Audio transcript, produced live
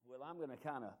I'm going to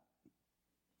kind of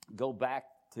go back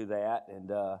to that, and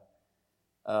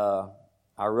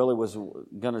I really was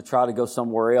going to try to go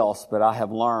somewhere else, but I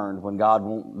have learned when God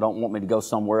don't want me to go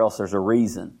somewhere else, there's a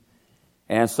reason.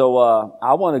 And so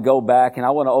I want to go back, and I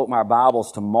want to open our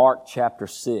Bibles to Mark chapter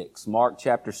 6. Mark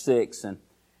chapter 6,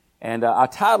 and I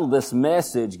titled this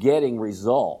message, Getting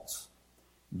Results.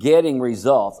 Getting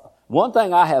Results. One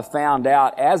thing I have found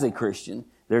out as a Christian,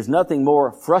 there's nothing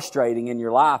more frustrating in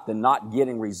your life than not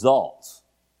getting results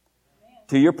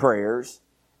to your prayers,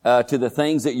 to the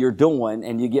things that you're doing,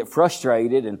 and you get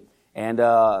frustrated. And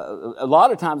a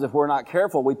lot of times, if we're not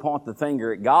careful, we point the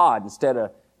finger at God instead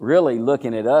of really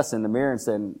looking at us in the mirror and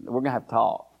saying, we're going to have to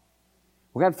talk.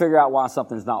 We're going to figure out why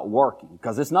something's not working,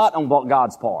 because it's not on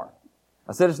God's part.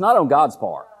 I said it's not on God's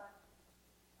part.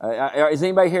 Is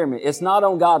anybody hearing me? It's not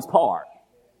on God's part.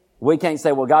 We can't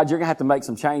say, well, God, you're going to have to make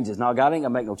some changes. No, God ain't going to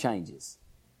make no changes.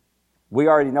 We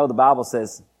already know the Bible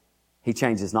says He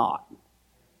changes not.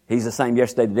 He's the same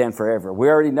yesterday, today, and forever. We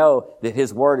already know that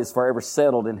His Word is forever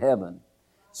settled in heaven.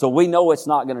 So we know it's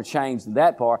not going to change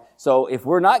that part. So if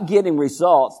we're not getting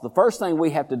results, the first thing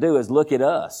we have to do is look at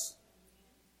us.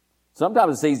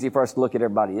 Sometimes it's easy for us to look at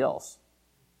everybody else.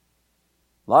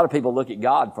 A lot of people look at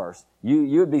God first.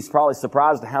 You'd be probably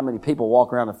surprised at how many people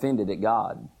walk around offended at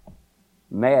God,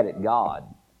 mad at God.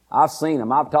 I've seen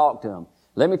them. I've talked to them.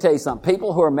 Let me tell you something.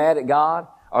 People who are mad at God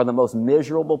are the most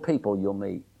miserable people you'll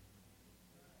meet,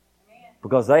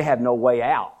 because they have no way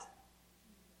out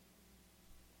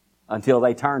until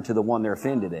they turn to the one they're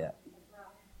offended at.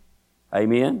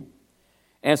 Amen?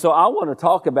 And so I want to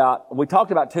talk about, we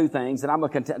talked about two things, and I'm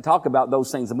going to talk about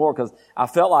those things more, because I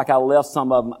felt like I left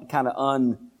some of them kind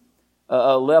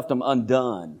of left them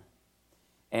undone.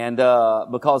 And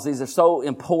because these are so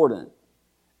important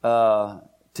to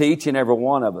each and every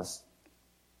one of us.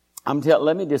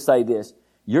 Let me just say this.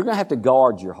 You're going to have to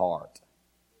guard your heart.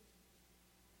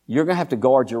 You're going to have to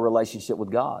guard your relationship with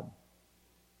God,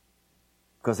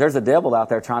 because there's a devil out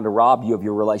there trying to rob you of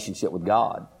your relationship with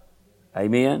God.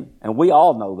 Amen? And we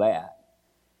all know that.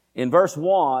 In verse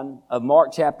 1 of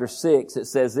Mark chapter 6, it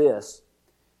says this.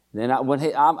 Then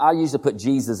I used to put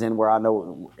Jesus in where I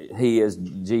know He is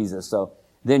Jesus. So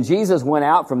then Jesus went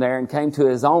out from there and came to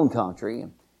His own country.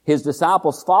 His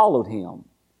disciples followed Him.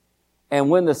 And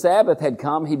when the Sabbath had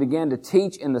come, He began to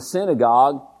teach in the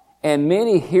synagogue, and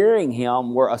many hearing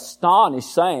Him were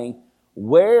astonished, saying,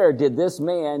 "Where did this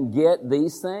man get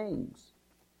these things?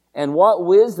 And what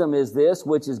wisdom is this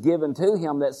which is given to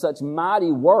Him, that such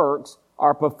mighty works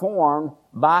are performed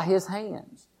by His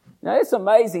hands?" Now, it's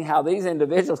amazing how these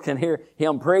individuals can hear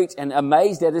Him preach and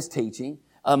amazed at His teaching,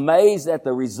 amazed at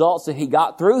the results that He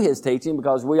got through His teaching,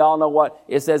 because we all know what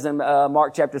it says in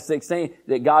Mark chapter 16,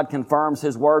 that God confirms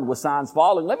His Word with signs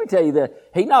following. Let me tell you that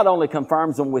He not only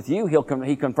confirms them with you,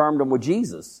 He confirmed them with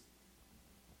Jesus.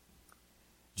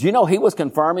 Do you know He was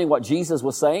confirming what Jesus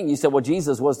was saying? You said, well,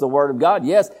 Jesus was the Word of God.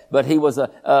 Yes, but He was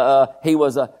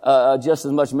just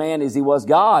as much man as He was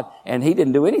God, and He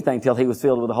didn't do anything till He was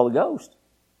filled with the Holy Ghost.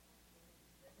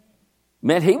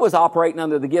 Man, He was operating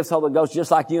under the gifts of the Holy Ghost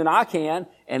just like you and I can.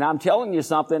 And I'm telling you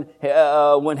something,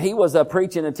 when He was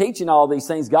preaching and teaching all these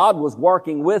things, God was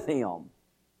working with Him.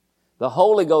 The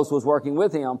Holy Ghost was working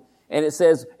with Him. And it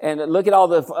says, and look at all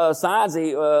the signs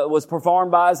He was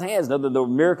performed by His hands, the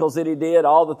miracles that He did,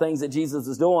 all the things that Jesus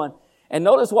is doing. And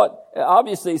notice what,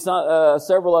 obviously,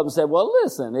 several of them said, well,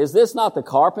 listen, is this not the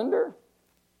carpenter?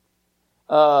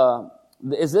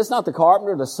 Is this not the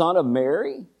carpenter, the son of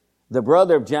Mary, the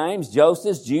brother of James,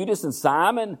 Joseph, Judas, and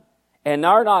Simon? And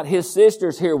are not his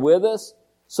sisters here with us?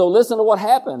 So listen to what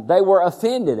happened. They were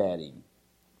offended at Him.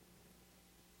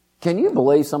 Can you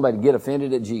believe somebody get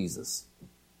offended at Jesus?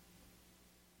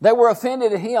 They were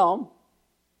offended at Him.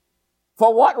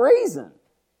 For what reason?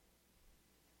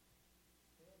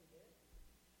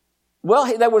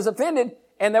 Well, they was offended,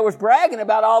 and they was bragging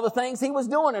about all the things He was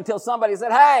doing, until somebody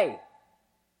said, hey,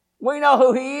 we know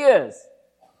who He is.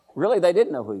 Really, they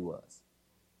didn't know who He was.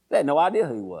 They had no idea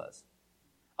who He was.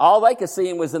 All they could see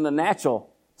Him was in the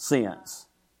natural sense.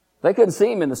 They couldn't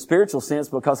see Him in the spiritual sense,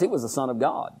 because He was the Son of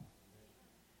God.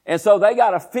 And so they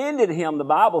got offended at Him, the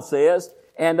Bible says.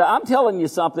 And I'm telling you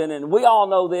something, and we all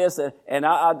know this, and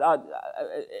I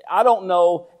don't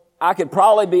know, I could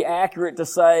probably be accurate to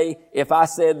say, if I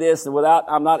said this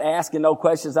I'm not asking no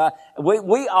questions,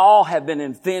 we all have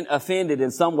been offended in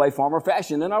some way, form, or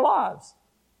fashion in our lives.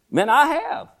 Man, I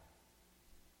have.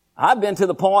 I've been to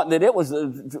the point that it was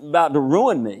about to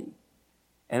ruin me.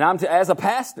 And as a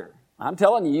pastor, I'm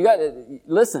telling you, you got to,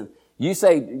 listen, you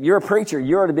say you're a preacher,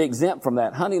 you're to be exempt from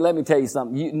that. Honey, let me tell you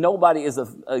something. Nobody is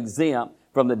exempt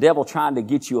from the devil trying to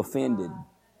get you offended.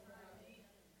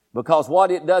 Because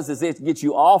what it does is it gets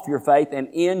you off your faith and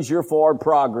ends your forward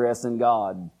progress in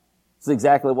God. It's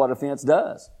exactly what offense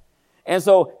does. And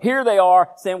so here they are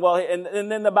saying, well,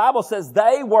 and then the Bible says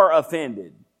they were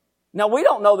offended. Now, we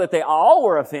don't know that they all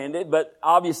were offended, but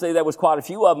obviously there was quite a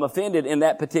few of them offended in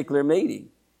that particular meeting.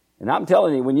 And I'm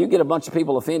telling you, when you get a bunch of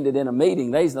people offended in a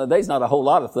meeting, there's not a whole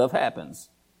lot of stuff happens.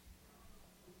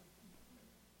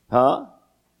 Huh?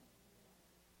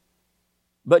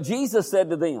 But Jesus said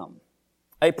to them,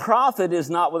 a prophet is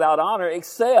not without honor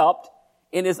except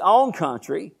in his own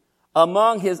country,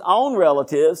 among his own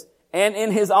relatives, and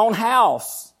in his own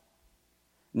house.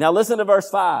 Now listen to verse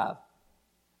 5.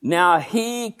 Now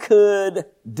he could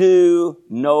do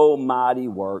no mighty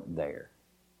work there.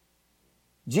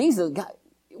 Jesus, God,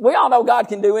 we all know God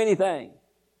can do anything.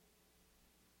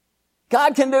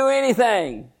 God can do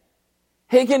anything.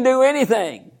 He can do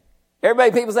anything.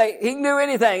 People say, he can do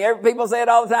anything. People say it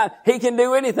all the time. He can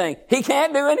do anything. He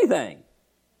can't do anything.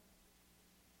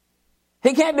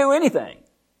 He can't do anything.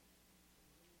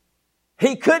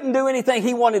 He couldn't do anything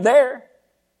he wanted there.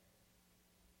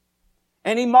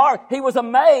 And he was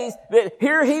amazed that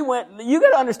here he went. You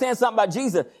got to understand something about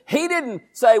Jesus. He didn't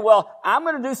say, well, I'm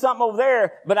going to do something over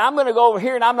there, but I'm going to go over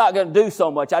here and I'm not going to do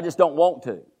so much. I just don't want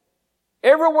to.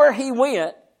 Everywhere he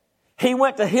went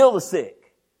to heal the sick.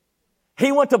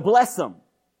 He went to bless them.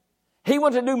 He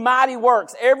went to do mighty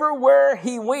works everywhere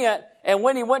he went. And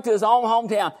when he went to his own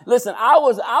hometown, listen, I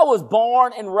was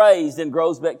born and raised in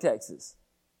Groesbeck, Texas.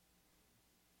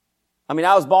 I mean,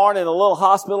 I was born in a little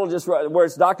hospital just where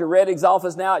it's Dr. Reddig's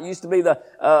office now. It used to be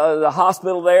the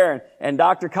hospital there, and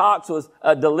Dr. Cox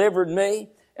delivered me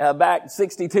back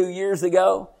 62 years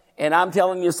ago. And I'm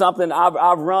telling you something,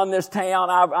 I've run this town.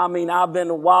 I've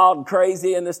been wild and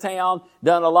crazy in this town,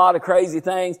 done a lot of crazy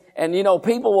things. And you know,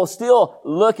 people will still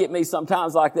look at me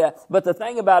sometimes like that. But the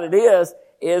thing about it is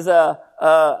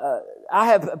I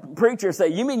have preachers say,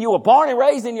 you mean you were born and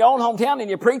raised in your own hometown and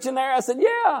you're preaching there? I said,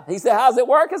 yeah. He said, how's it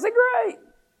work? I said, great.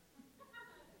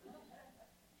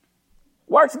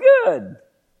 Works good.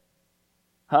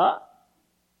 Huh?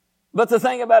 But the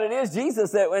thing about it is,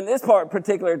 Jesus said, in this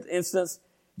particular instance,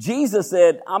 Jesus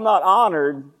said, I'm not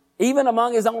honored even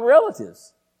among his own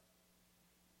relatives.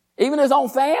 Even his own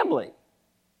family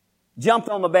jumped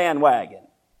on the bandwagon.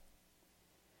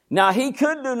 Now, he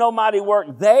could do no mighty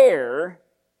work there,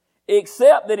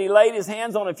 except that he laid his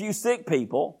hands on a few sick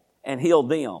people and healed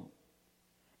them.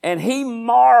 And he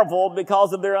marveled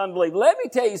because of their unbelief. Let me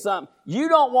tell you something. You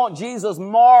don't want Jesus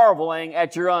marveling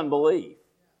at your unbelief.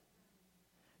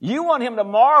 You want him to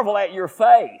marvel at your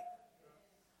faith,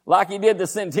 like he did the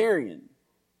centurion.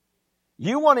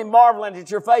 You want him marveling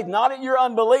at your faith, not at your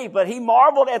unbelief, but he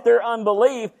marveled at their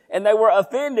unbelief and they were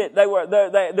offended.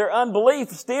 Their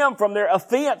unbelief stemmed from their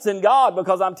offense in God,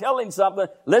 because I'm telling you something,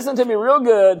 listen to me real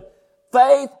good.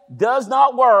 Faith does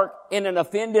not work in an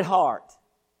offended heart.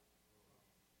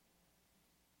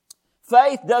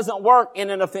 Faith doesn't work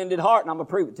in an offended heart, and I'm going to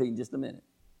prove it to you in just a minute.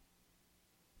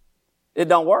 It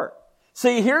don't work.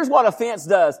 See, here's what offense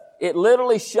does. It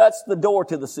literally shuts the door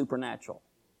to the supernatural.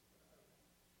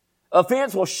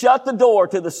 Offense will shut the door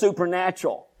to the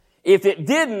supernatural. If it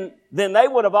didn't, then they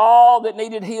would have all that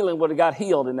needed healing would have got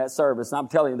healed in that service. And I'm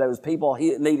telling you, those people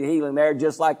needed healing there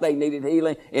just like they needed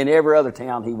healing in every other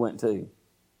town he went to.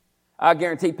 I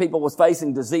guarantee people was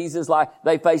facing diseases like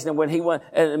they faced them when he went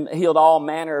and healed all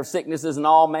manner of sicknesses and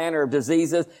all manner of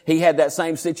diseases. He had that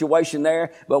same situation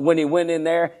there, but when he went in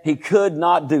there, he could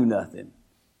not do nothing.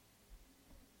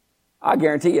 I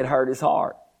guarantee it hurt his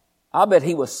heart. I bet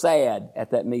he was sad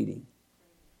at that meeting.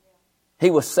 He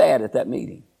was sad at that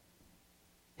meeting.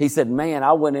 He said, man,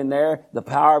 I went in there, the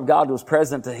power of God was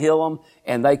present to heal them,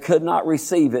 and they could not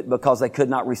receive it because they could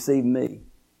not receive me.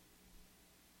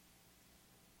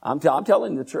 I'm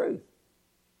telling you the truth.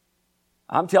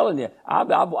 I'm telling you, I've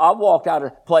walked out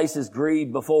of places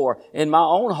grieved before in my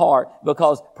own heart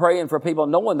because praying for people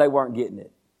knowing they weren't getting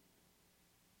it.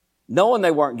 Knowing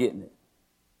they weren't getting it.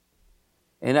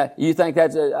 And you think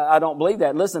that's, I don't believe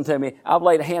that. Listen to me. I've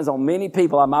laid hands on many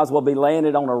people. I might as well be laying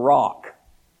it on a rock.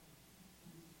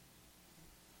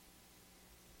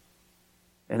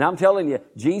 And I'm telling you,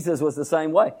 Jesus was the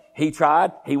same way. He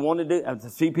tried. He wanted to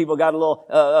see people got a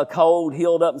little cold,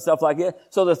 healed up and stuff like that.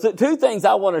 So the two things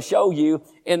I want to show you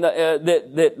in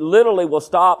that literally will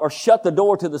stop or shut the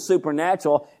door to the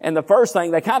supernatural. And the first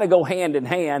thing, they kind of go hand in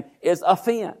hand, is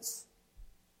offense.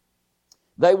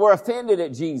 They were offended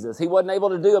at Jesus. He wasn't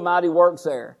able to do a mighty works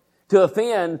there. To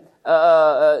offend,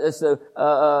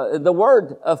 the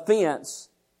word offense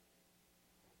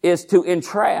is to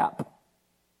entrap,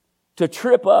 to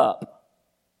trip up,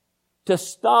 to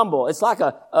stumble. It's like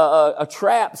a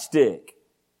trap stick.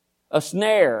 a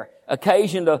snare,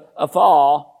 occasioned a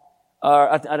fall,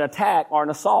 or an attack, or an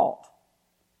assault.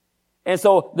 And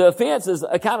so the offense is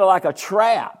kind of like a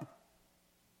trap.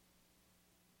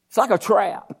 It's like a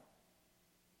trap.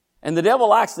 And the devil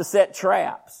likes to set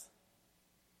traps.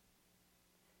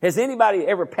 Has anybody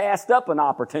ever passed up an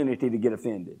opportunity to get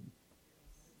offended?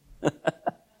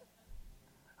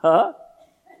 Huh?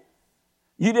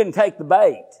 You didn't take the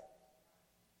bait.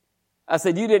 I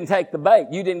said, you didn't take the bait.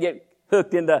 You didn't get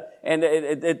hooked into, and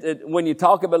when you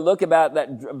look about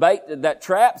that bait, that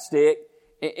trap stick,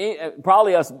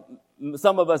 probably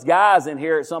some of us guys in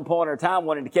here at some point in time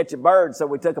wanted to catch a bird, so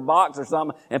we took a box or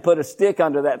something and put a stick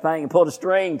under that thing and pulled a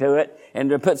string to it and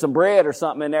then put some bread or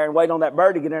something in there and wait on that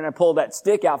bird to get in there and pull that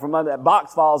stick out from under that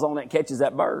box, falls on it and catches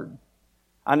that bird.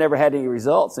 I never had any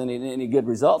results, any good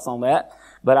results on that,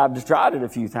 but I've just tried it a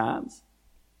few times.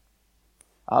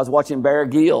 I was watching Bear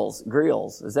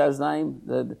Grylls, is that his name?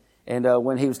 And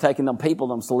when he was taking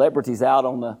them celebrities out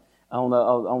on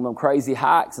them crazy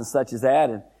hikes and such as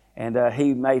that, and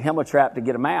he made him a trap to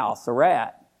get a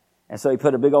rat. And so he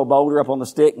put a big old boulder up on the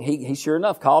stick, and he sure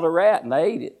enough caught a rat, and they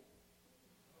ate it.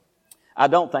 I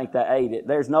don't think they ate it.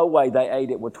 There's no way they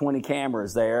ate it with 20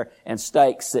 cameras there and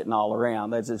steaks sitting all around.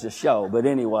 That's just a show. But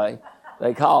anyway,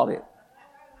 they caught it.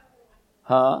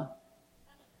 Huh?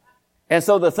 And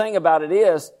so the thing about it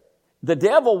is, the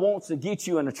devil wants to get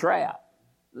you in a trap.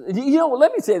 You know,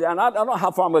 let me say that, and I don't know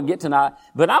how far I'm going to get tonight,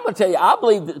 but I'm going to tell you, I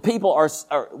believe that people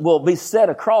will be set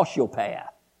across your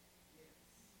path.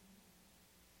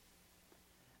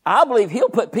 I believe he'll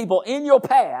put people in your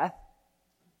path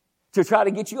to try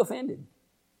to get you offended.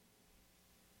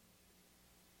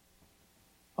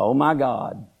 Oh my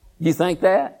God. You think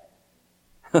that?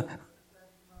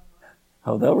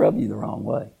 Oh, they'll rub you the wrong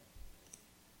way.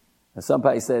 And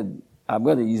somebody said, I'm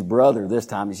going to use brother this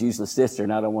time. It's usually sister,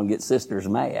 and I don't want to get sisters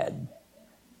mad.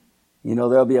 You know,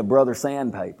 there'll be a brother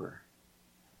sandpaper.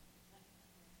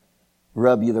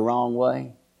 Rub you the wrong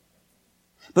way.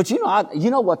 But you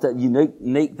know what the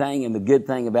unique thing and the good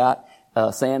thing about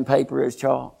sandpaper is,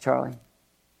 Charlie?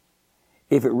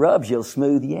 If it rubs you, it'll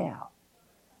smooth you out.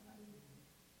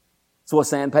 That's what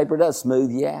sandpaper does,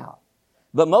 smooth you out.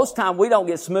 But most time we don't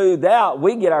get smoothed out,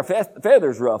 we get our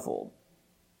feathers ruffled.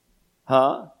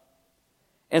 Huh?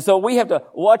 And so we have to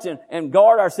watch and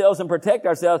guard ourselves and protect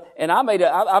ourselves. And I made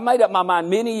up my mind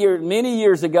many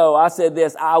years ago. I said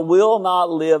this, I will not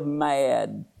live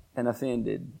mad and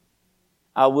offended.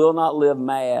 I will not live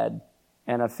mad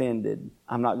and offended.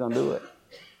 I'm not going to do it.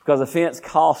 Because offense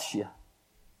costs you.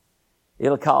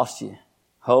 It'll cost you a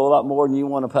whole lot more than you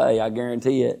want to pay. I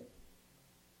guarantee it.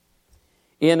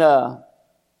 In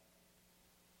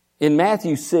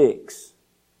Matthew 6,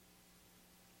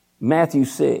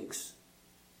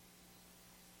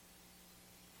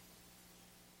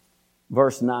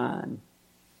 verse 9.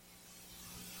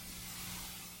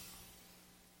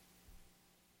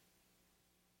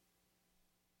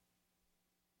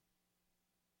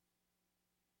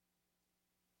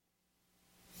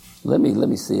 Let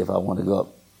me see if I want to go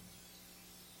up.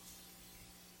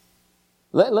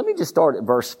 Let me just start at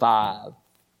verse 5.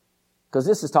 Because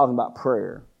this is talking about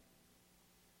prayer.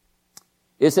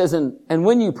 It says, and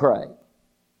when you pray.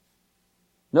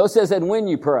 No, it says, and when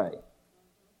you pray.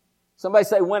 Somebody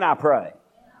say, when I pray.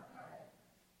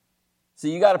 So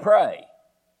you got to pray.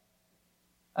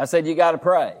 I said, you got to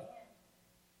pray.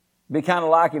 Be kind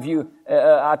of like if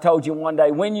I told you one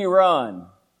day, when you run.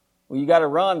 Well, you got to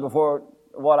run before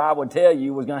what I would tell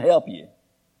you was going to help you.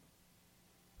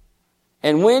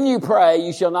 And when you pray,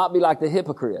 you shall not be like the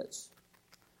hypocrites.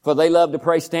 For they love to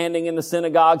pray standing in the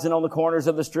synagogues and on the corners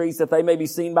of the streets, that they may be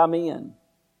seen by men.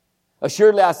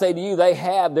 Assuredly, I say to you, they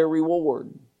have their reward.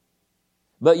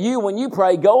 But you, when you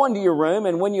pray, go into your room,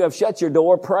 and when you have shut your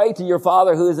door, pray to your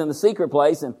Father who is in the secret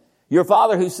place, and your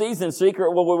Father who sees in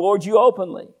secret will reward you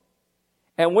openly.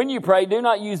 And when you pray, do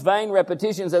not use vain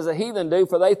repetitions as the heathen do,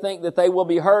 for they think that they will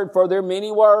be heard for their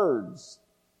many words.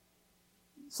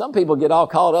 Some people get all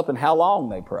caught up in how long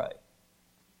they pray.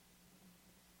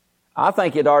 I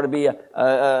think it ought to be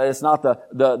it's not the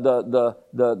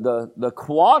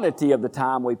quantity of the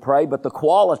time we pray, but the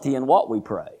quality in what we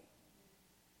pray.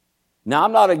 Now,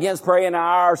 I'm not against praying an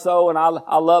hour or so, and I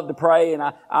love to pray, and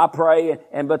I pray,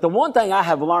 but the one thing I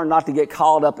have learned not to get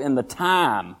caught up in the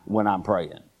time when I'm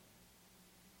praying.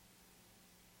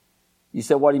 You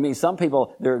said, what do you mean? Some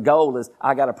people, their goal is,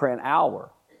 I got to pray an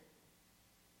hour.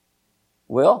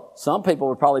 Well, some people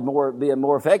would probably be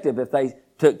more effective if they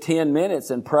took 10 minutes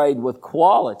and prayed with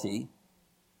quality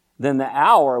than the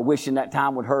hour wishing that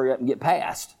time would hurry up and get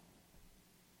past.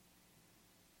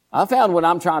 I found when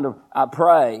I'm trying to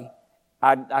pray,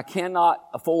 I cannot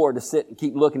afford to sit and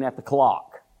keep looking at the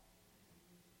clock.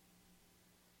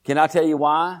 Can I tell you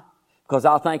why? Because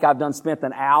I think I've spent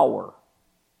an hour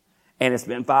and it's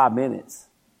been 5 minutes.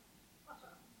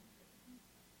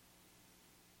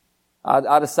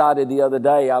 I decided the other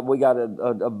day, we got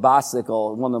a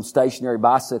bicycle, one of them stationary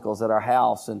bicycles at our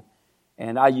house,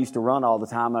 and I used to run all the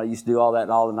time. I used to do all that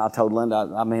and I told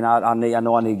Linda, I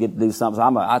know I need to get to do something. So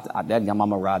I'm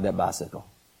gonna ride that bicycle.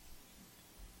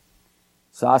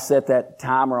 So I set that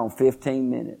timer on 15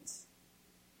 minutes.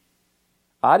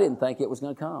 I didn't think it was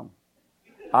going to come.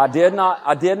 I did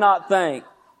not think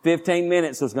 15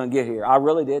 minutes was going to get here. I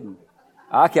really didn't.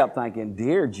 I kept thinking,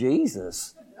 dear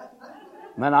Jesus,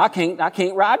 man, I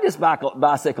can't ride this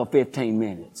bicycle 15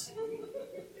 minutes.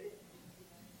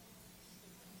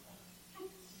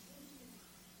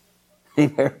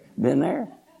 Been there?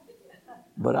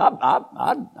 But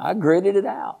I gritted it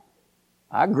out.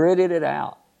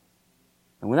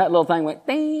 And when that little thing went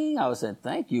ding, I was saying,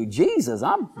 thank you, Jesus,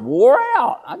 I'm wore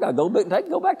out. I gotta go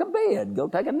back to bed, go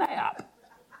take a nap.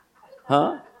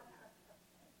 Huh?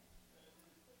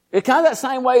 It's kind of that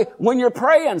same way when you're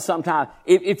praying sometimes.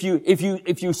 If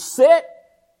you sit,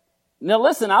 now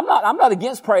listen, I'm not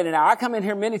against praying an hour. I come in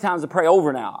here many times to pray over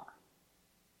an hour.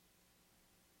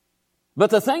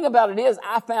 But the thing about it is,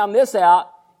 I found this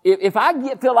out. If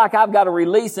I feel like I've got a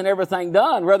release and everything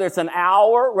done, whether it's an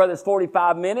hour, whether it's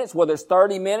 45 minutes, whether it's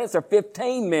 30 minutes or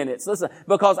 15 minutes, listen,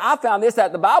 because I found this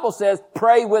out, the Bible says,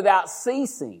 pray without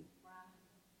ceasing. You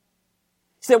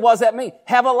said, what does that mean?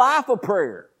 Have a life of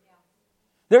prayer.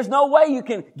 There's no way you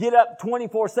can get up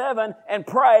 24/7 and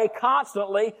pray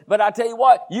constantly, but I tell you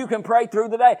what, you can pray through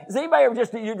the day. Has anybody ever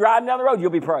you're driving down the road, you'll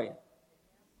be praying.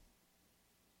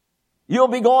 You'll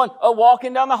be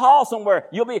walking down the hall somewhere.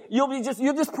 You'll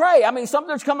just pray. I mean,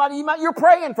 something's come out of you. You're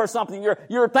praying for something.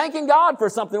 You're thanking God for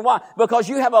something. Why? Because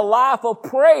you have a life of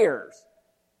prayers.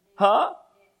 Huh?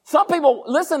 Some people,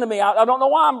 listen to me, I don't know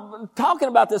why I'm talking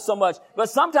about this so much, but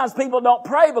sometimes people don't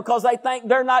pray because they think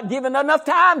they're not giving enough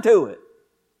time to it.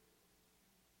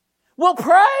 Well,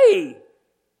 pray.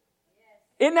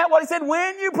 Isn't that what he said?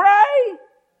 When you pray?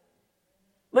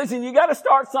 Listen, you got to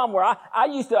start somewhere.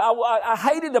 I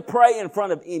hated to pray in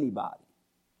front of anybody.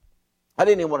 I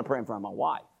didn't even want to pray in front of my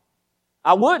wife.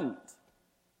 I wouldn't.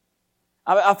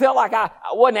 I felt like I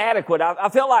wasn't adequate. I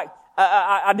felt like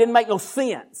I didn't make no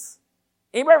sense.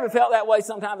 Anybody ever felt that way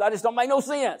sometimes? I just don't make no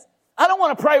sense. I don't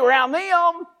want to pray around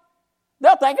them.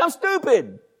 They'll think I'm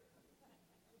stupid.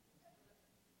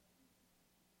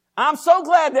 I'm so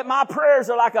glad that my prayers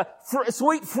are like a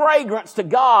sweet fragrance to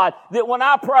God, that when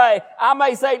I pray, I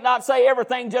may not say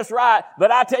everything just right,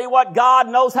 but I tell you what, God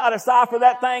knows how to cipher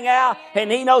that thing out, and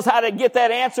He knows how to get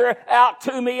that answer out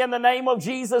to me in the name of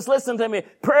Jesus. Listen to me.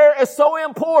 Prayer is so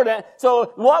important.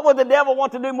 So what would the devil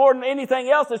want to do more than anything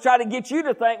else is try to get you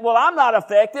to think, well, I'm not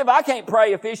effective. I can't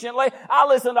pray efficiently. I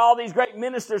listen to all these great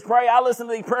ministers pray. I listen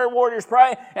to these prayer warriors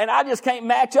pray, and I just can't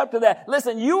match up to that.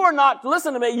 Listen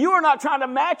to me. You are not trying to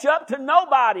match up to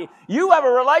nobody. You have a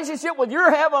relationship with your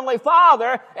Heavenly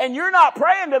Father, and you're not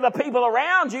praying to the people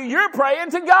around you. You're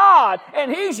praying to God,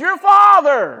 and He's your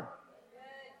Father.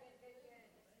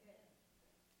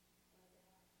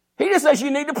 He just says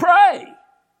you need to pray.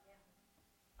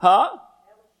 Huh?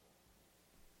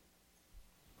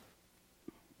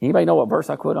 Anybody know what verse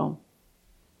I quit on?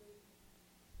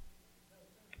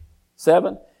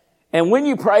 7. And when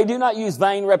you pray, do not use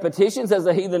vain repetitions as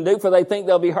the heathen do, for they think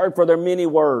they'll be heard for their many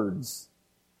words.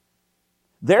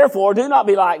 Therefore, do not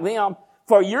be like them,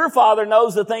 for your Father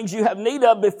knows the things you have need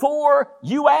of before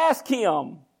you ask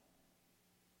Him.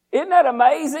 Isn't that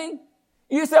amazing?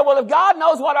 You said, well, if God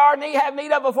knows what I have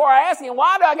need of before I ask Him,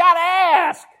 why do I got to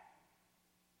ask?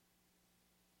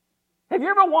 Have you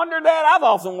ever wondered that? I've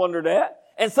often wondered that.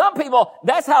 And some people,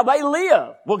 that's how they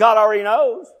live. Well, God already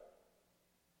knows.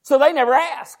 So they never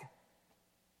ask.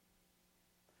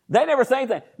 They never say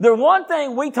anything. The one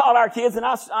thing we taught our kids, and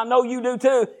I know you do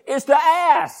too, is to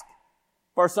ask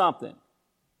for something.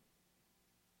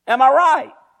 Am I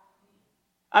right?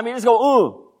 I mean, just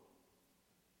go,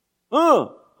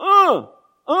 what?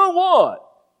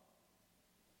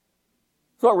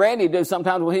 That's what Randy would do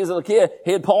sometimes when he was a little kid.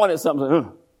 He'd point at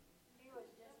something.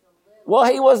 Well,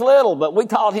 he was little, but we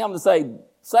taught him to say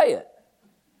it.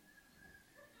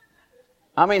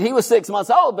 I mean, he was 6 months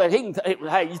old, but hey,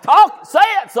 you talk, say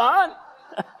it, son.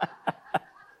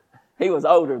 He was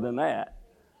older than that.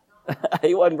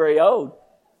 He wasn't very old.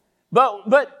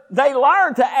 But they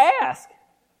learned to ask.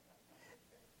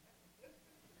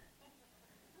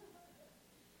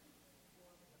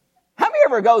 How many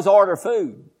ever goes to order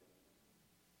food?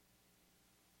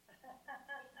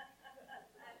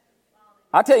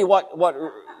 I tell you what?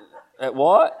 Well,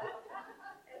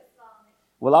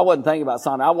 I wasn't thinking about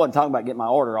Sonic. I wasn't talking about getting my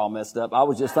order all messed up. I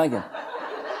was just thinking.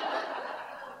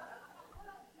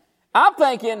 I'm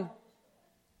thinking,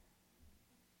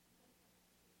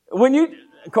 when you,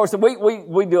 of course,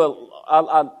 we do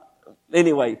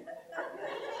anyway.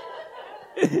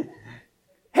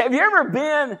 Have you ever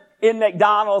been in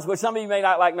McDonald's, which some of you may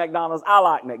not like McDonald's? I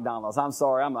like McDonald's. I'm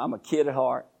sorry. I'm a kid at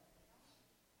heart.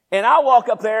 And I walk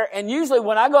up there, and usually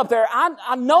when I go up there,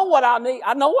 I know what I need.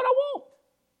 I know what I want.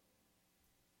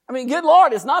 I mean, good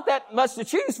Lord, it's not that much to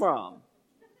choose from.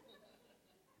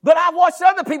 But I've watched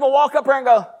other people walk up there and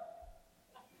go,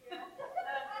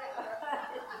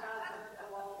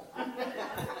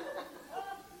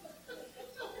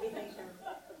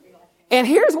 and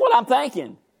here's what I'm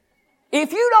thinking.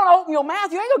 If you don't open your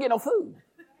mouth, you ain't gonna get no food.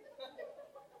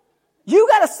 You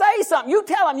gotta say something. You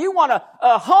tell them you want a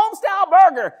home-style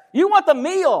burger. You want the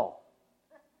meal.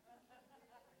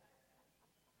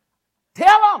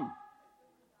 Tell them.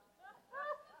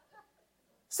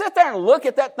 Sit there and look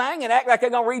at that thing and act like they're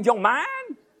gonna read your mind.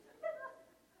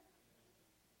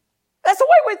 That's the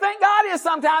way we think God is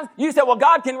sometimes. You say, well,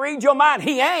 God can read your mind.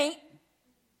 He ain't.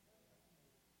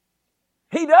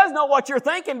 He does know what you're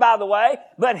thinking, by the way,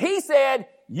 but He said,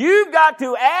 you've got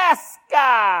to ask.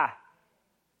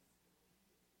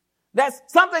 That's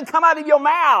something come out of your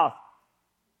mouth.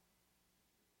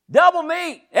 Double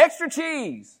meat, extra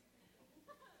cheese.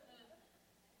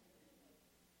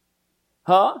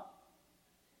 Huh?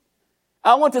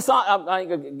 I went to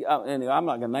anyway, I'm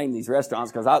not going to name these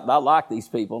restaurants because I like these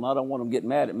people and I don't want them getting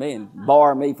mad at me and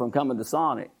bar me from coming to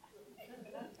Sonic.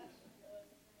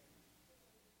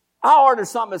 I ordered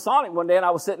something at Sonic one day, and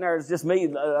I was sitting there. It's just me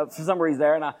for some reason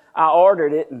there, and I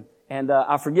ordered it, and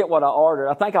I forget what I ordered.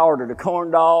 I think I ordered a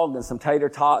corn dog and some tater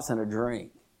tots and a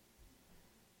drink.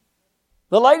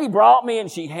 The lady brought me, and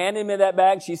she handed me that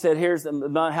bag. She said, "Here's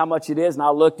how much it is," and I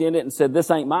looked in it and said, "This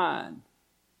ain't mine."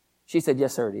 She said,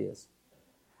 "Yes, sir, it is."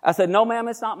 I said, "No, ma'am,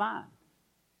 it's not mine."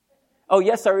 "Oh,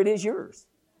 yes, sir, it is yours."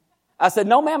 I said,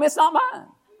 "No, ma'am, it's not mine."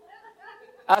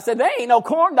 I said, "There ain't no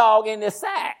corn dog in this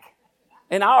sack."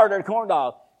 And I ordered a corn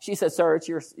dog. She said, "Sir, it's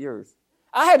yours."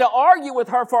 I had to argue with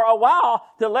her for a while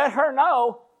to let her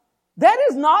know that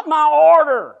is not my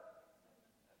order.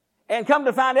 And come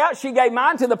to find out, she gave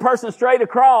mine to the person straight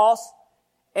across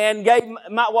and gave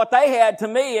what they had to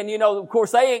me. And, of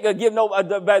course, they ain't going to give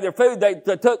their food.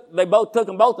 They both took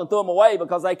them both and threw them away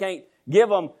because they can't give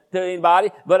them to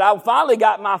anybody. But I finally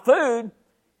got my food.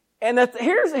 And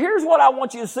here's what I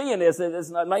want you to see in this.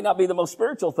 It may not be the most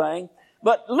spiritual thing,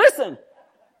 but listen.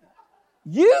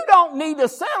 You don't need to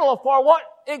settle for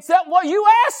except what you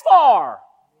asked for.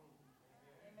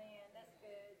 Amen. That's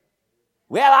good.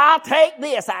 Well, I'll take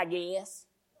this, I guess.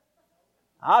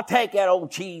 I'll take that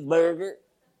old cheeseburger.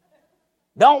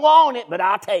 Don't want it, but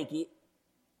I'll take it.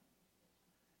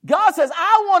 God says,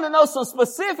 I want to know some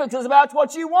specifics about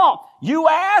what you want. You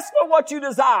ask for what you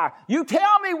desire. You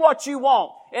tell me what you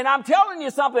want. And I'm telling you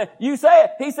something. You say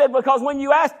it. He said, because when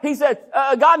you ask, He said,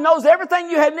 God knows everything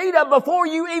you have need of before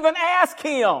you even ask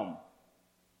Him.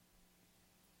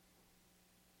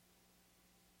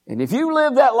 And if you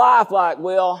live that life like,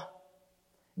 well,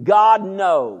 God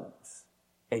knows,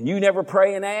 and you never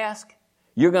pray and ask,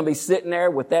 you're going to be sitting there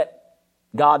with that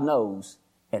God knows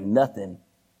and nothing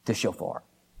to show for it.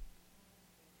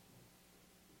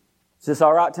 Is this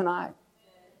all right tonight?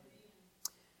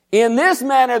 In this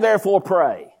manner, therefore,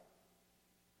 pray.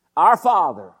 Our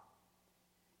Father,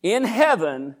 in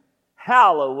heaven,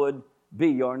 hallowed be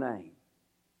your name.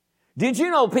 Did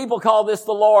you know people call this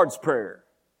the Lord's Prayer?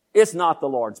 It's not the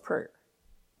Lord's Prayer.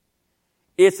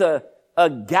 It's a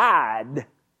guide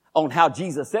on how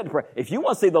Jesus said to pray. If you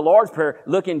want to see the Lord's Prayer,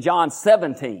 look in John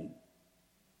 17.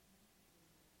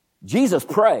 Jesus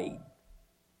prayed.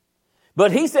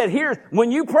 But He said, here,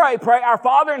 when you pray, our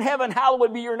Father in heaven,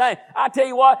 hallowed be your name. I tell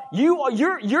you what,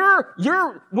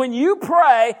 when you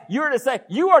pray, you're to say,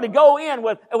 you are to go in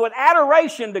with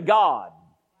adoration to God.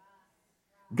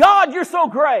 God, you're so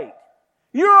great.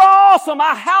 You're awesome.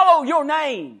 I hallow your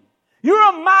name. You're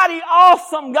a mighty,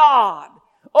 awesome God.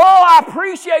 Oh, I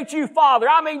appreciate you, Father.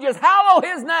 I mean, just hallow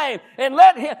His name and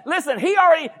let Him, listen, He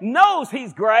already knows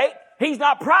He's great. He's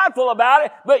not prideful about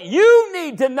it, but you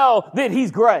need to know that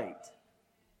He's great.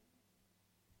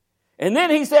 And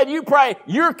then He said, you pray,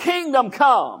 your kingdom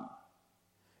come.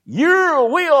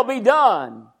 Your will be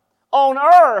done on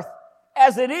earth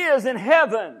as it is in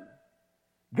heaven.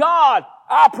 God,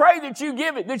 I pray that you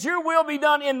give it, that your will be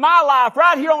done in my life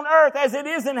right here on earth as it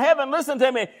is in heaven. Listen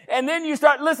to me. And then you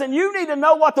start, listen, you need to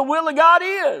know what the will of God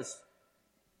is.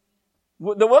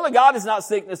 The will of God is not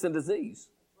sickness and disease.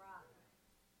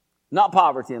 Not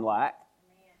poverty and lack.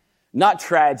 Not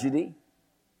tragedy.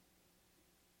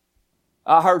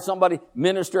 I heard somebody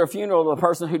minister a funeral to a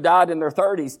person who died in their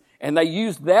 30s, and they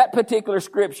used that particular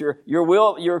scripture,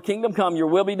 your kingdom come, your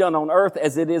will be done on earth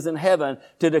as it is in heaven,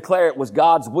 to declare it was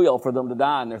God's will for them to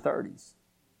die in their 30s.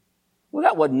 Well,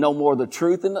 that wasn't no more the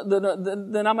truth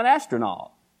than I'm an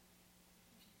astronaut.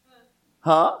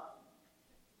 Huh?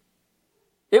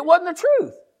 It wasn't the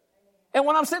truth. And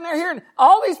when I'm sitting there hearing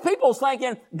all these people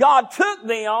thinking God took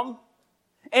them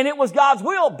and it was God's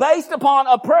will based upon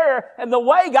a prayer and the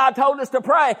way God told us to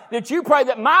pray, that you pray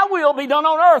that my will be done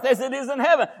on earth as it is in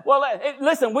heaven. Well,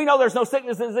 listen, we know there's no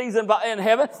sickness and disease in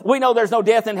heaven. We know there's no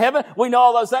death in heaven. We know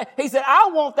all those things. He said, I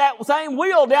want that same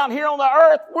will down here on the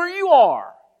earth where you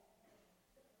are.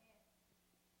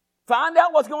 Find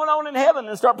out what's going on in heaven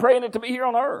and start praying it to be here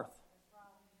on earth.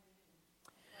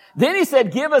 Then he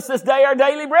said, give us this day our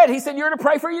daily bread. He said, you're to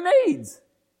pray for your needs.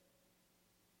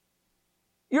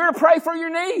 You're to pray for your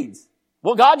needs.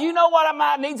 Well, God, you know what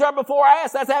my needs are before I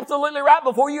ask. That's absolutely right,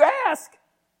 before you ask.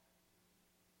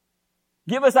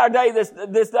 Give us our day,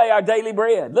 this day, our daily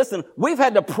bread. Listen, we've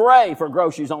had to pray for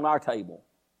groceries on our table.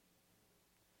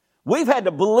 We've had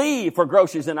to believe for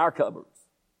groceries in our cupboards.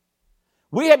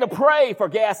 We had to pray for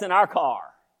gas in our car.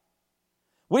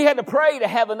 We had to pray to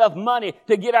have enough money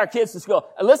to get our kids to school.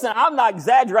 Listen, I'm not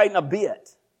exaggerating a bit.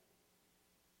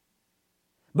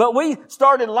 But we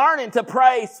started learning to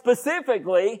pray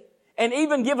specifically and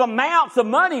even give amounts of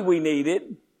money we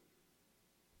needed.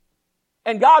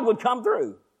 And God would come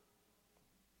through.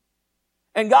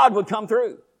 And God would come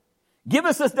through. Give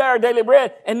us this day our daily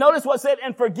bread. And notice what it said,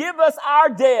 and forgive us our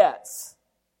debts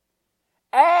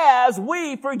as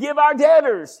we forgive our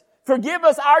debtors. Forgive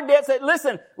us our debts.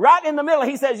 Listen, right in the middle,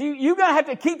 he says, you're going to have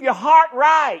to keep your heart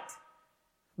right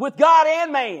with God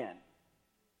and man.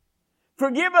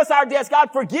 Forgive us our debts. God,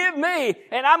 forgive me,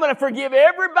 and I'm going to forgive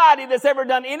everybody that's ever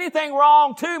done anything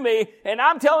wrong to me. And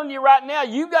I'm telling you right now,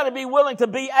 you've got to be willing to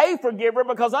be a forgiver,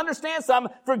 because understand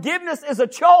something, forgiveness is a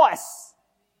choice.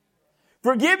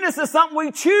 Forgiveness is something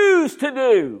we choose to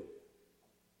do.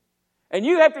 And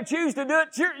you have to choose to do it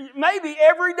maybe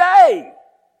every day.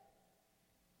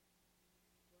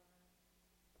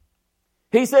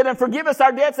 He said, and forgive us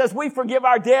our debts as we forgive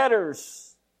our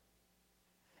debtors.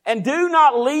 And do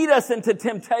not lead us into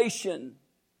temptation,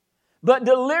 but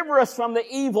deliver us from the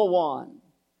evil one.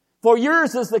 For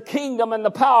yours is the kingdom and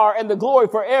the power and the glory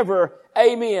forever.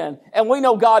 Amen. And we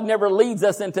know God never leads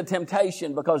us into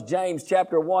temptation, because James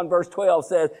chapter 1 verse 12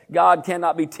 says, God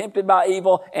cannot be tempted by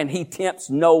evil, and He tempts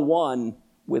no one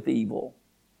with evil.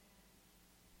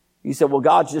 You said, well,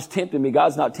 God's just tempting me.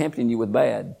 God's not tempting you with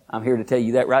bad. I'm here to tell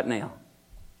you that right now.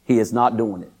 He is not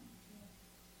doing it.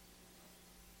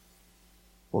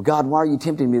 Well, God, why are you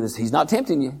tempting me this? He's not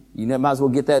tempting you. You might as well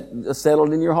get that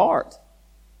settled in your heart.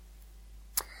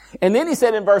 And then he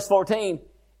said in verse 14,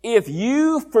 if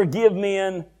you forgive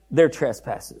men their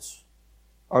trespasses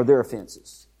or their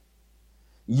offenses,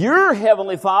 your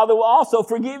heavenly Father will also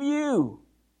forgive you.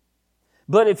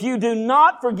 But if you do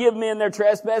not forgive men their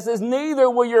trespasses, neither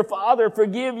will your Father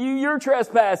forgive you your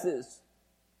trespasses.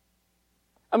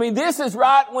 I mean, this is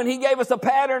right when He gave us a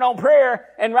pattern on prayer,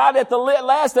 and right at the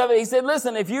last of it, He said,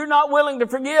 listen, if you're not willing to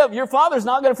forgive, your Father's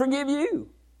not going to forgive you.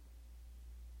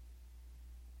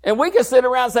 And we can sit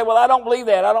around and say, well, I don't believe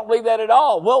that. I don't believe that at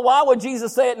all. Well, why would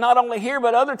Jesus say it not only here,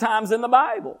 but other times in the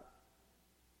Bible?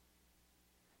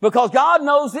 Because God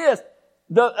knows this.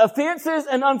 The offenses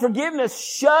and unforgiveness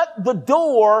shut the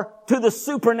door to the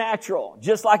supernatural,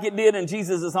 just like it did in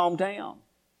Jesus' hometown.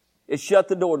 It shut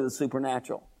the door to the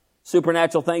supernatural.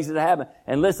 Supernatural things that happen.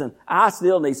 And listen, I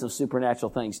still need some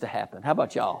supernatural things to happen. How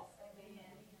about y'all?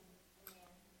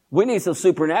 We need some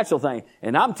supernatural thing.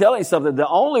 And I'm telling you something, the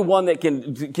only one that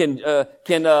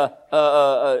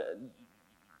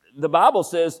the Bible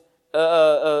says,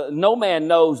 no man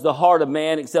knows the heart of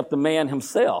man except the man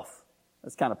himself.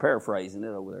 That's kind of paraphrasing it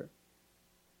over there.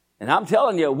 And I'm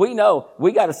telling you, we know,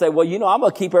 we got to say, well, I'm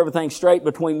going to keep everything straight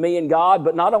between me and God,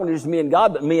 but not only just me and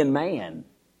God, but me and man.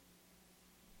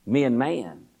 Me and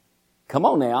man. Come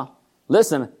on now.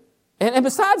 Listen. And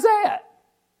besides that,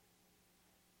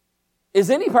 is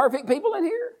any perfect people in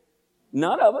here?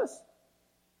 None of us.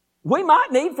 We might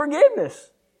need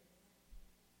forgiveness.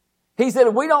 He said,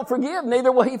 if we don't forgive,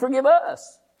 neither will He forgive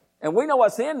us. And we know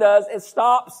what sin does. It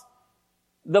stops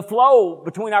the flow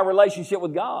between our relationship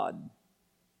with God.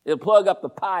 It'll plug up the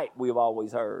pipe, we've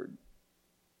always heard.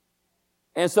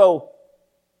 And so,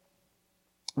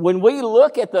 when we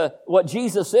look at what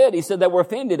Jesus said, He said they were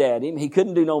offended at Him. He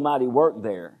couldn't do no mighty work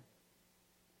there.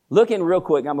 Look in real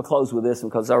quick. I'm going to close with this one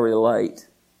because it's already late.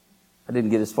 I didn't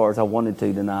get as far as I wanted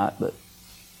to tonight, but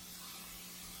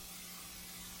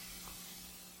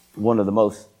one of the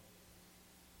most,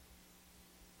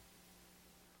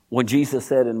 when Jesus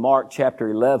said in Mark chapter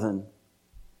 11,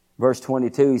 verse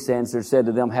 22, he said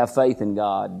to them, have faith in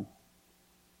God.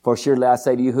 For surely I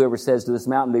say to you, whoever says to this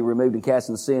mountain, be removed and cast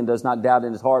into the sea, and does not doubt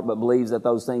in his heart, but believes that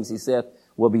those things he saith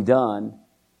will be done,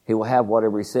 he will have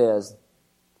whatever he says.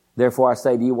 Therefore I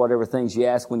say to you, whatever things you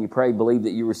ask when you pray, believe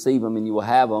that you receive them and you will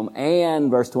have them. And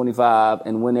verse 25,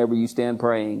 and whenever you stand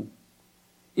praying,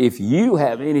 if you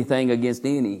have anything against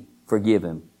any, forgive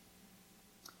him,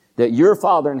 that your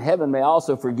Father in heaven may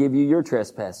also forgive you your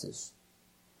trespasses.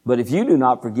 But if you do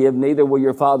not forgive, neither will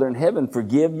your Father in heaven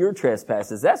forgive your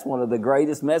trespasses. That's one of the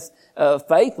greatest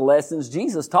faith lessons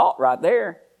Jesus taught right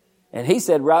there. And he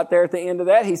said right there at the end of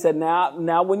that, he said,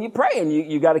 now when you pray, and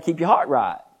you got to keep your heart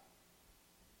right.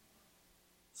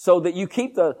 So that you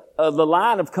keep the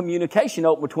line of communication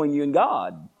open between you and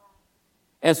God.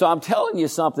 And so I'm telling you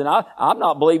something. I'm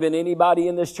not believing anybody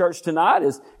in this church tonight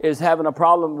is having a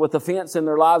problem with offense in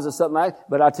their lives or something like that.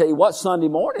 But I tell you what, Sunday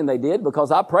morning they did, because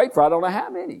I prayed for I don't know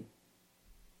how many.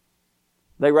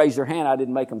 They raised their hand. I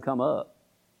didn't make them come up.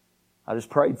 I just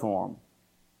prayed for them.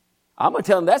 I'm going to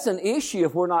tell them that's an issue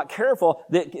if we're not careful,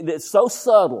 that's so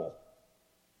subtle,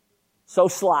 so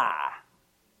sly.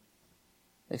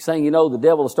 Next thing you know, the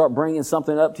devil will start bringing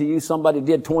something up to you somebody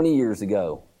did 20 years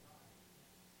ago.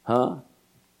 Huh?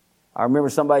 I remember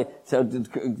somebody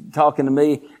talking to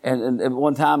me, and at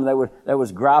one time they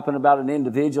was griping about an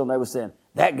individual, and they were saying,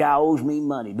 that guy owes me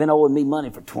money, been owing me money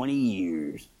for 20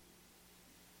 years.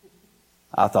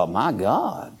 I thought, my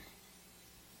God.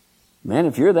 Man,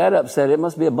 if you're that upset, it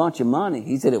must be a bunch of money.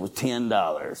 He said it was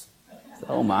 $10.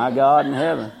 Oh my God in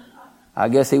heaven. I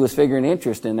guess he was figuring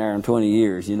interest in there in 20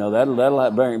 years. You know, that'll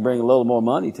bring a little more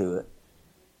money to it.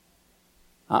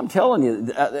 I'm telling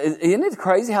you, isn't it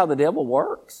crazy how the devil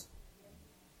works?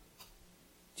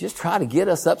 Just try to get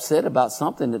us upset about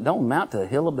something that don't amount to a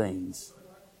hill of beans.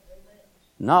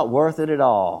 Not worth it at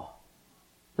all.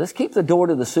 Let's keep the door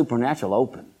to the supernatural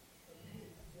open.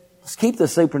 Let's keep the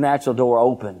supernatural door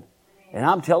open. And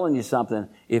I'm telling you something,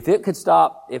 if that could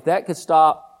stop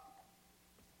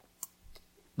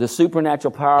the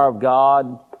supernatural power of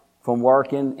God from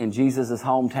working in Jesus'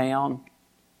 hometown,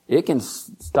 it can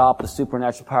stop the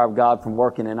supernatural power of God from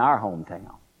working in our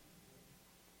hometown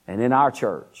and in our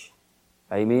church.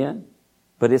 Amen?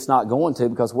 But it's not going to,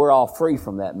 because we're all free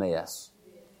from that mess.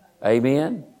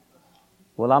 Amen?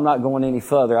 Well, I'm not going any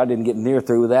further. I didn't get near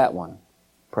through with that one.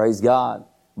 Praise God.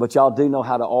 But y'all do know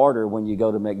how to order when you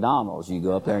go to McDonald's. You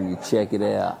go up there and you check it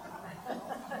out.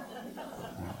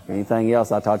 Anything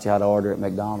else, I taught you how to order at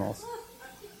McDonald's.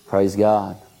 Praise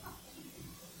God.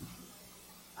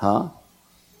 Huh?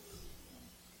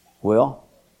 Well,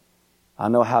 I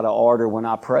know how to order when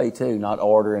I pray too. Not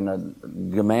order in a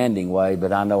demanding way,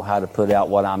 but I know how to put out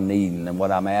what I'm needing and what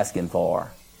I'm asking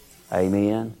for.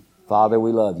 Amen. Father,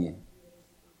 we love you.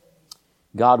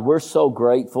 God, we're so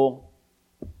grateful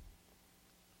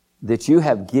that you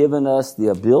have given us the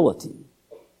ability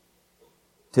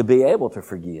to be able to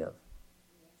forgive.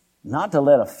 Not to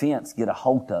let offense get a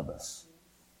hold of us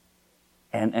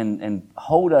and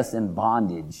hold us in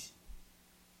bondage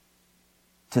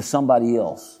to somebody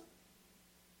else.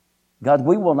 God,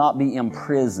 we will not be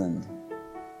imprisoned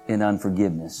in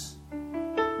unforgiveness.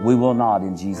 We will not,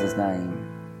 in Jesus' name.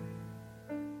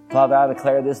 Father, I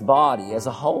declare this body as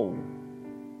a whole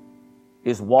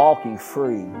is walking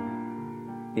free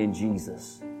in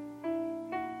Jesus.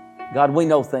 God, we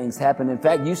know things happen. In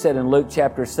fact, you said in Luke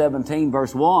chapter 17,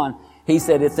 verse 1, He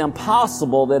said it's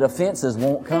impossible that offenses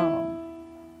won't come.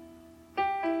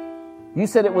 You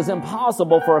said it was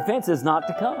impossible for offenses not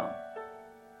to come.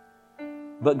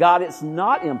 But God, it's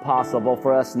not impossible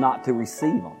for us not to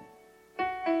receive them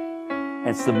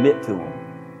and submit to them.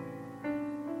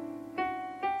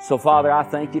 So, Father, I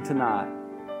thank you tonight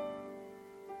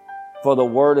for the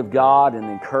Word of God and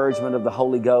the encouragement of the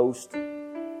Holy Ghost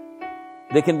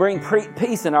that can bring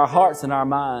peace in our hearts and our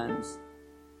minds.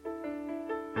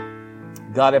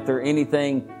 God, if there's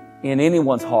anything in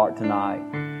anyone's heart tonight,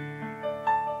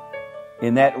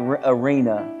 in that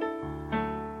arena,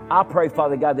 I pray,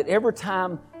 Father God, that every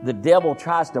time the devil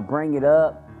tries to bring it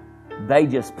up, they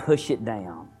just push it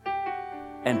down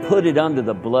and put it under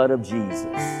the blood of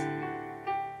Jesus.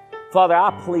 Father,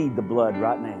 I plead the blood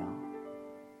right now.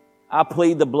 I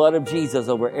plead the blood of Jesus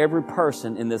over every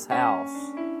person in this house.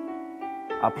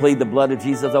 I plead the blood of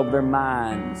Jesus over their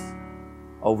minds,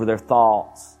 over their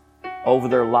thoughts, over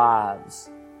their lives.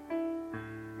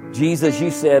 Jesus,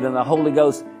 you said, and the Holy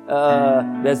Ghost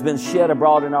that's been shed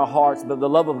abroad in our hearts, but the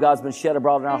love of God's been shed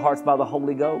abroad in our hearts by the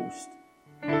Holy Ghost.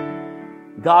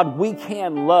 God, we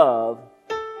can love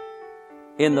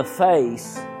in the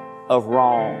face of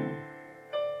wrong.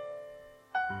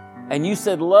 And you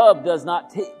said love does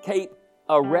not keep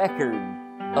a record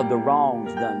of the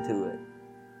wrongs done to it.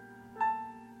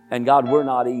 And God, we're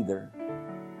not either.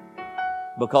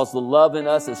 Because the love in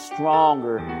us is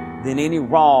stronger than any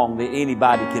wrong that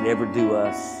anybody could ever do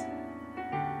us.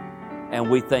 And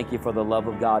we thank you for the love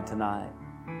of God tonight.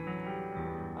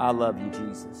 I love you,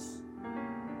 Jesus.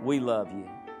 We love you.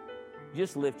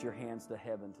 Just lift your hands to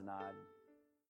heaven tonight.